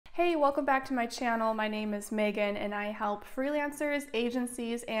Hey, welcome back to my channel. My name is Megan and I help freelancers,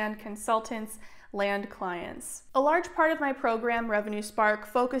 agencies, and consultants land clients. A large part of my program, Revenue Spark,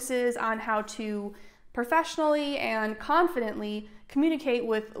 focuses on how to professionally and confidently communicate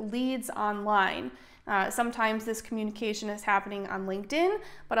with leads online. Sometimes this communication is happening on LinkedIn,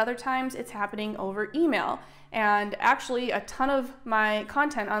 but other times it's happening over email. And actually, a ton of my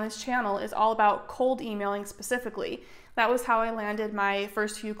content on this channel is all about cold emailing specifically. That was how I landed my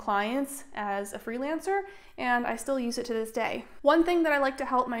first few clients as a freelancer, and I still use it to this day. One thing that I like to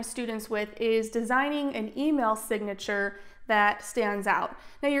help my students with is designing an email signature that stands out.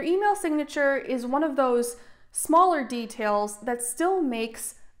 Now, your email signature is one of those smaller details that still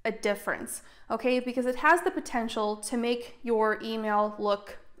makes a difference, okay? Because it has the potential to make your email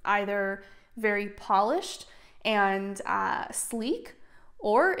look either very polished and sleek,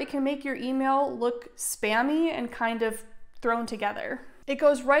 or it can make your email look spammy and kind of thrown together. It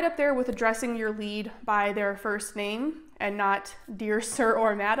goes right up there with addressing your lead by their first name and not dear sir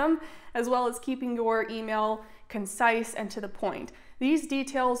or madam, as well as keeping your email concise and to the point. These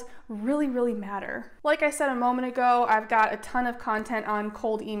details really matter. Like I said a moment ago, I've got a ton of content on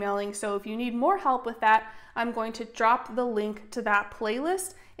cold emailing, so if you need more help with that, I'm going to drop the link to that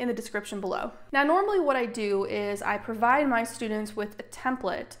playlist in the description below. Now, normally what I do is I provide my students with a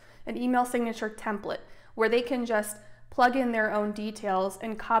template, an email signature template, where they can just plug in their own details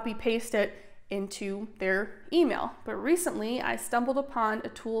and copy paste it into their email. But recently I stumbled upon a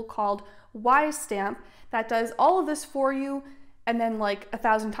tool called WiseStamp that does all of this for you and then like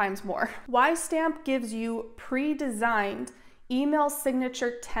 1,000 times more. WiseStamp gives you pre-designed email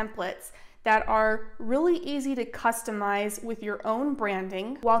signature templates that are really easy to customize with your own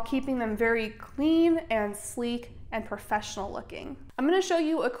branding while keeping them very clean and sleek and professional looking. I'm gonna show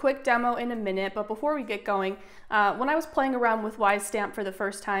you a quick demo in a minute, but before we get going, when I was playing around with WiseStamp for the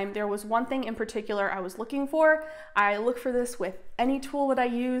first time, there was one thing in particular I was looking for. I look for this with any tool that I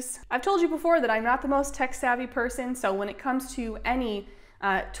use. I've told you before that I'm not the most tech savvy person, so when it comes to any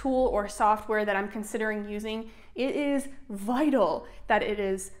tool or software that I'm considering using, it is vital that it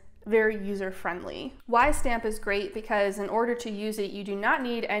is very user-friendly. WiseStamp is great because in order to use it, you do not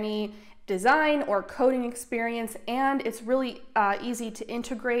need any design or coding experience, and it's really easy to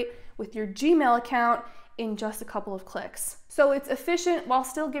integrate with your Gmail account in just a couple of clicks. So it's efficient while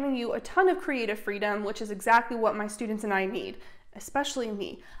still giving you a ton of creative freedom, which is exactly what my students and I need, especially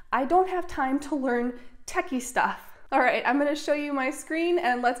me. I don't have time to learn techie stuff. All right, I'm gonna show you my screen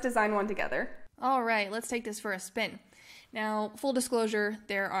and let's design one together. All right, let's take this for a spin. Now, full disclosure,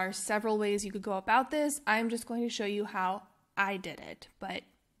 there are several ways you could go about this. I'm just going to show you how I did it, but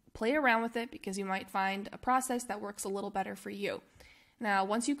play around with it because you might find a process that works a little better for you. Now,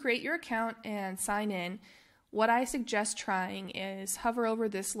 once you create your account and sign in, what I suggest trying is hover over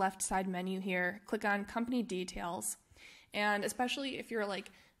this left side menu here, click on company details, and especially if you're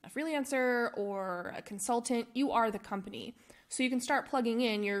like a freelancer or a consultant, you are the company. So you can start plugging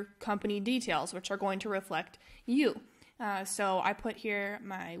in your company details, which are going to reflect you. So I put here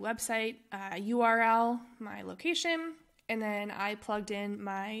my website URL, my location, and then I plugged in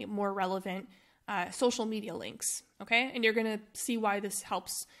my more relevant social media links, okay? And you're gonna see why this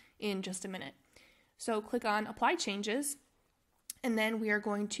helps in just a minute. So click on Apply Changes, and then we are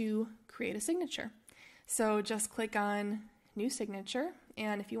going to create a signature. So just click on New Signature,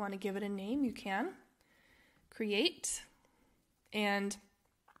 and if you wanna give it a name, you can. Create, and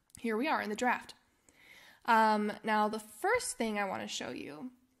here we are in the draft. Now, the first thing I want to show you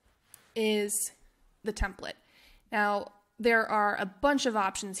is the template. Now, there are a bunch of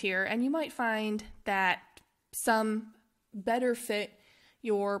options here, and you might find that some better fit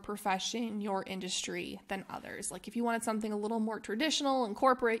your profession, your industry than others. Like if you wanted something a little more traditional and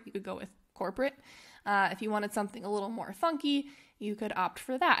corporate, you could go with corporate. If you wanted something a little more funky, you could opt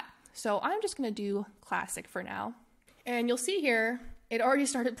for that. So I'm just going to do classic for now. And you'll see here, it already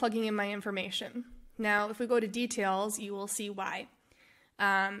started plugging in my information. Now, if we go to details, you will see why.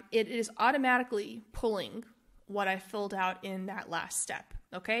 It is automatically pulling what I filled out in that last step,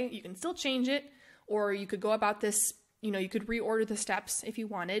 okay? You can still change it, or you could go about this, you could reorder the steps if you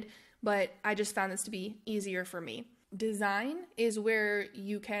wanted, but I just found this to be easier for me. Design is where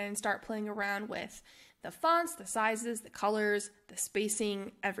you can start playing around with the fonts, the sizes, the colors, the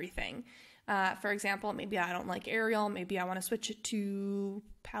spacing, everything. For example, maybe I don't like Arial, maybe I want to switch it to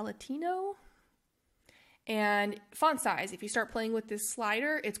Palatino. And font size, if you start playing with this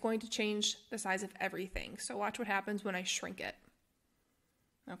slider, it's going to change the size of everything. So watch what happens when I shrink it.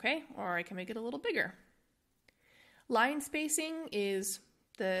 Okay, or I can make it a little bigger. Line spacing is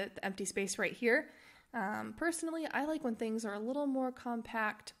the empty space right here. Personally, I like when things are a little more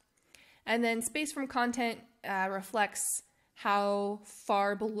compact. And then space from content reflects how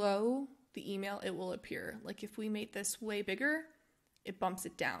far below the email it will appear. Like if we made this way bigger, it bumps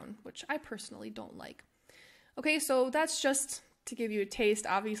it down, which I personally don't like. Okay, so that's just to give you a taste.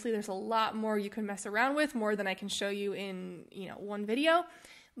 Obviously, there's a lot more you can mess around with, more than I can show you in, one video.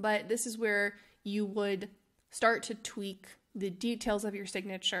 But this is where you would start to tweak the details of your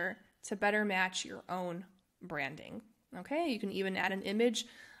signature to better match your own branding. Okay, you can even add an image.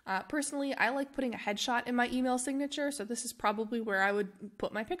 Personally, I like putting a headshot in my email signature, so this is probably where I would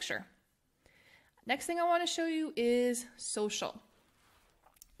put my picture. Next thing I want to show you is social.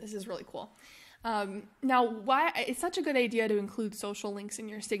 This is really cool. Now, why it's such a good idea to include social links in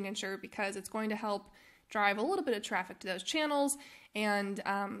your signature, because it's going to help drive a little bit of traffic to those channels. And,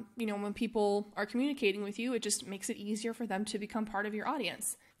 when people are communicating with you, it just makes it easier for them to become part of your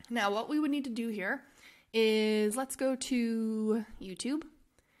audience. Now, what we would need to do here is let's go to YouTube,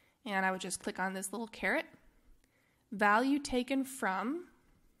 and I would just click on this little caret, value taken from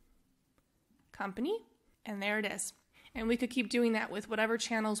company, and there it is. And we could keep doing that with whatever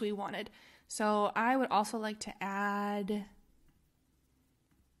channels we wanted. So I would also like to add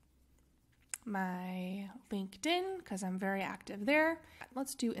my LinkedIn because I'm very active there.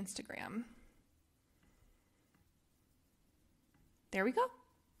 Let's do Instagram. There we go.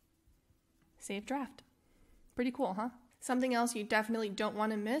 Save draft. Pretty cool, huh? Something else you definitely don't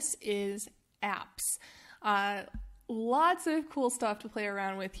want to miss is apps. Lots of cool stuff to play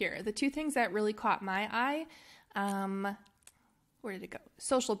around with here. The two things that really caught my eye, where did it go?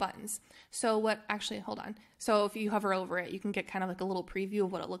 Social buttons. So hold on. So if you hover over it, you can get kind of like a little preview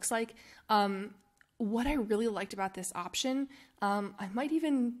of what it looks like. What I really liked about this option, I might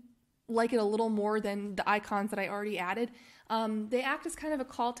even like it a little more than the icons that I already added. They act as kind of a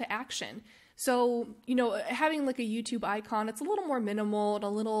call to action. So, having like a YouTube icon, it's a little more minimal and a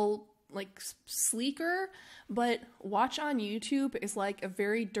little like sleeker, but watch on YouTube is like a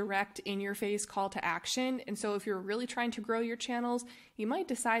very direct in-your-face call to action. And so if you're really trying to grow your channels, you might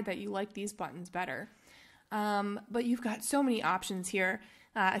decide that you like these buttons better. But you've got so many options here.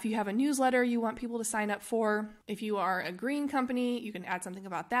 If you have a newsletter you want people to sign up for, if you are a green company, you can add something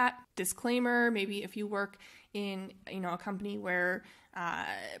about that. Disclaimer, maybe if you work in, a company where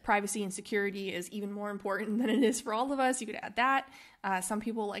privacy and security is even more important than it is for all of us, you could add that. Some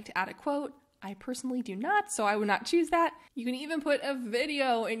people like to add a quote. I personally do not, so I would not choose that. You can even put a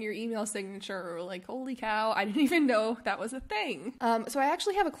video in your email signature. Like, holy cow, I didn't even know that was a thing. So I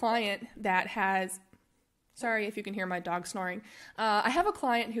actually have a client that has, sorry if you can hear my dog snoring. I have a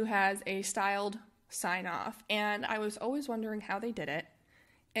client who has a styled sign off, and I was always wondering how they did it.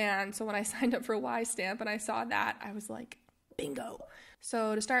 And so when I signed up for WiseStamp and I saw that, I was like, bingo.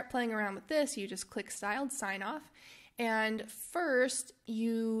 So to start playing around with this, you just click styled sign off. And first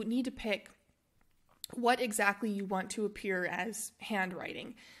you need to pick what exactly you want to appear as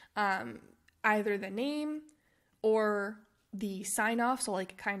handwriting. Either the name or the sign off, so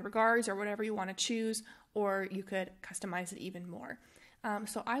like kind regards or whatever you want to choose, or you could customize it even more.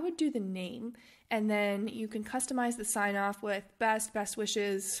 So I would do the name, and then you can customize the sign off with best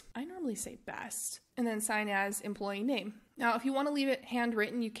wishes. I normally say best, and then sign as employee name. Now, if you want to leave it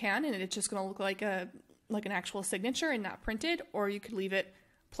handwritten, you can, and it's just going to look like an actual signature and not printed, or you could leave it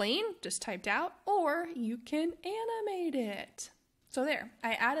plain, just typed out, or you can animate it. So there,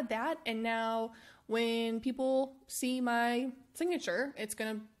 I added that, and now when people see my signature, it's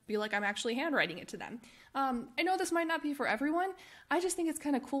going to be like I'm actually handwriting it to them. I know this might not be for everyone. I just think it's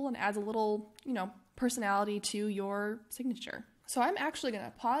kind of cool and adds a little, personality to your signature. So I'm actually going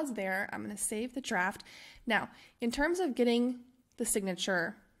to pause there. I'm going to save the draft. Now, in terms of getting the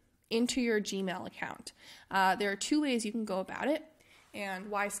signature into your Gmail account, there are two ways you can go about it. And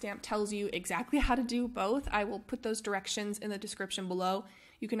WiseStamp tells you exactly how to do both. I will put those directions in the description below.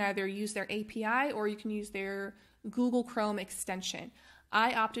 You can either use their API or you can use their Google Chrome extension.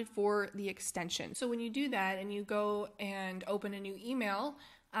 I opted for the extension. So when you do that and you go and open a new email,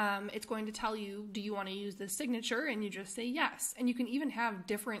 it's going to tell you, do you want to use this signature? And you just say yes. And you can even have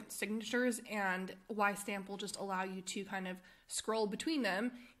different signatures, and WiseStamp will just allow you to kind of scroll between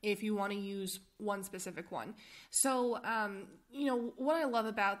them if you want to use one specific one. So, what I love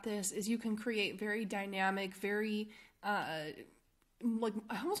about this is you can create very dynamic, very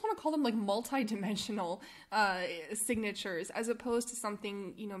I almost want to call them like multi-dimensional signatures, as opposed to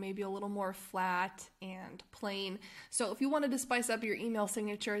something, maybe a little more flat and plain. So if you wanted to spice up your email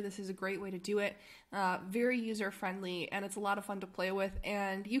signature, this is a great way to do it. Very user-friendly, and it's a lot of fun to play with,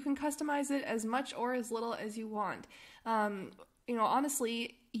 and you can customize it as much or as little as you want.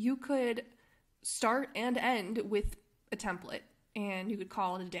 Honestly, you could start and end with a template. and you could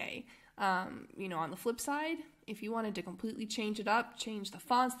call it a day. You know, on the flip side, if you wanted to completely change it up, change the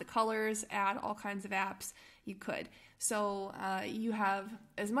fonts, the colors, add all kinds of apps, you could. So you have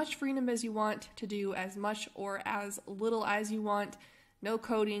as much freedom as you want to do as much or as little as you want. No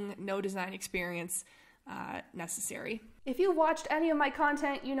coding, no design experience necessary. If you've watched any of my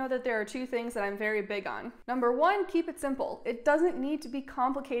content, you know that there are two things that I'm very big on. Number one, keep it simple. It doesn't need to be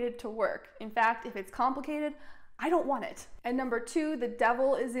complicated to work. In fact, if it's complicated, I don't want it. And number two, the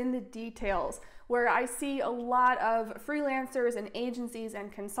devil is in the details, where I see a lot of freelancers and agencies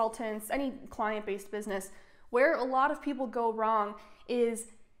and consultants, any client-based business, where a lot of people go wrong is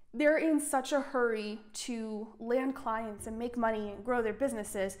they're in such a hurry to land clients and make money and grow their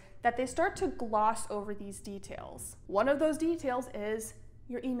businesses that they start to gloss over these details. One of those details is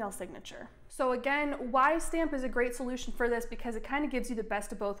your email signature. So again, WiseStamp is a great solution for this because it kind of gives you the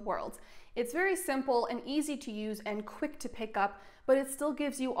best of both worlds. It's very simple and easy to use and quick to pick up, but it still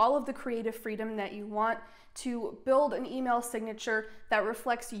gives you all of the creative freedom that you want to build an email signature that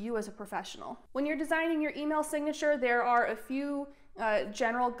reflects you as a professional. When you're designing your email signature, there are a few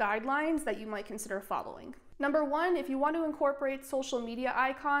general guidelines that you might consider following. Number one, if you want to incorporate social media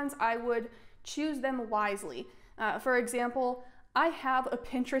icons, I would choose them wisely. For example, I have a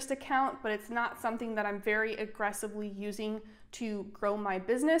Pinterest account, but it's not something that I'm very aggressively using to grow my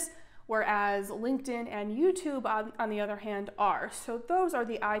business, whereas LinkedIn and YouTube, on the other hand, are. So those are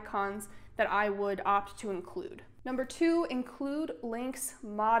the icons that I would opt to include. Number two, include links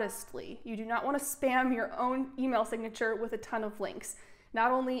modestly. You do not want to spam your own email signature with a ton of links.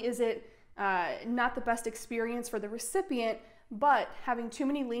 Not only is it not the best experience for the recipient, but having too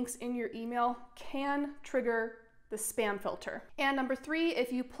many links in your email can trigger the spam filter. And number three,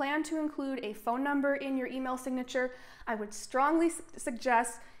 if you plan to include a phone number in your email signature, I would strongly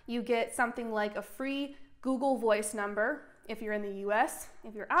suggest you get something like a free Google Voice number if you're in the US.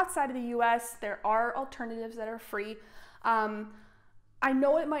 If you're outside of the US, there are alternatives that are free. I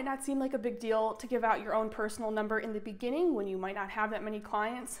know it might not seem like a big deal to give out your own personal number in the beginning when you might not have that many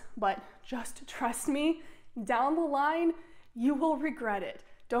clients, but just trust me, down the line, you will regret it.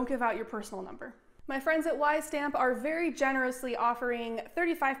 Don't give out your personal number. My friends at WiseStamp are very generously offering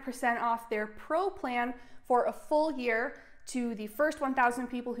 35% off their Pro plan for a full year to the first 1,000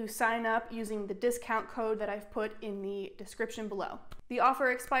 people who sign up using the discount code that I've put in the description below. The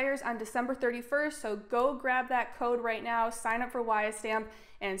offer expires on December 31st, so go grab that code right now, sign up for WiseStamp,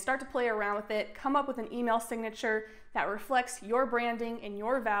 and start to play around with it. Come up with an email signature that reflects your branding and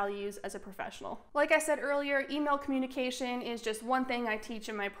your values as a professional. Like I said earlier, email communication is just one thing I teach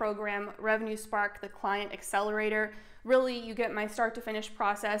in my program, Revenue Spark, the Client Accelerator. Really, you get my start to finish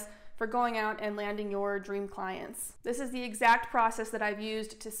process for going out and landing your dream clients. This is the exact process that I've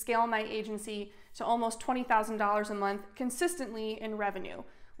used to scale my agency to almost $20,000 a month consistently in revenue.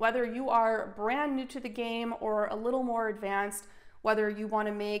 Whether you are brand new to the game or a little more advanced, whether you want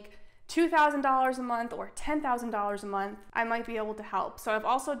to make $2,000 a month or $10,000 a month, I might be able to help. So I've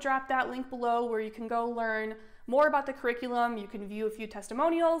also dropped that link below where you can go learn more about the curriculum, you can view a few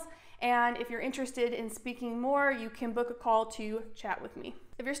testimonials, and if you're interested in speaking more, you can book a call to chat with me.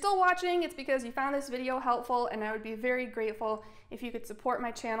 If you're still watching, it's because you found this video helpful, and I would be very grateful if you could support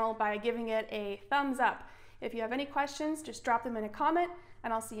my channel by giving it a thumbs up. If you have any questions, just drop them in a comment,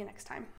 and I'll see you next time.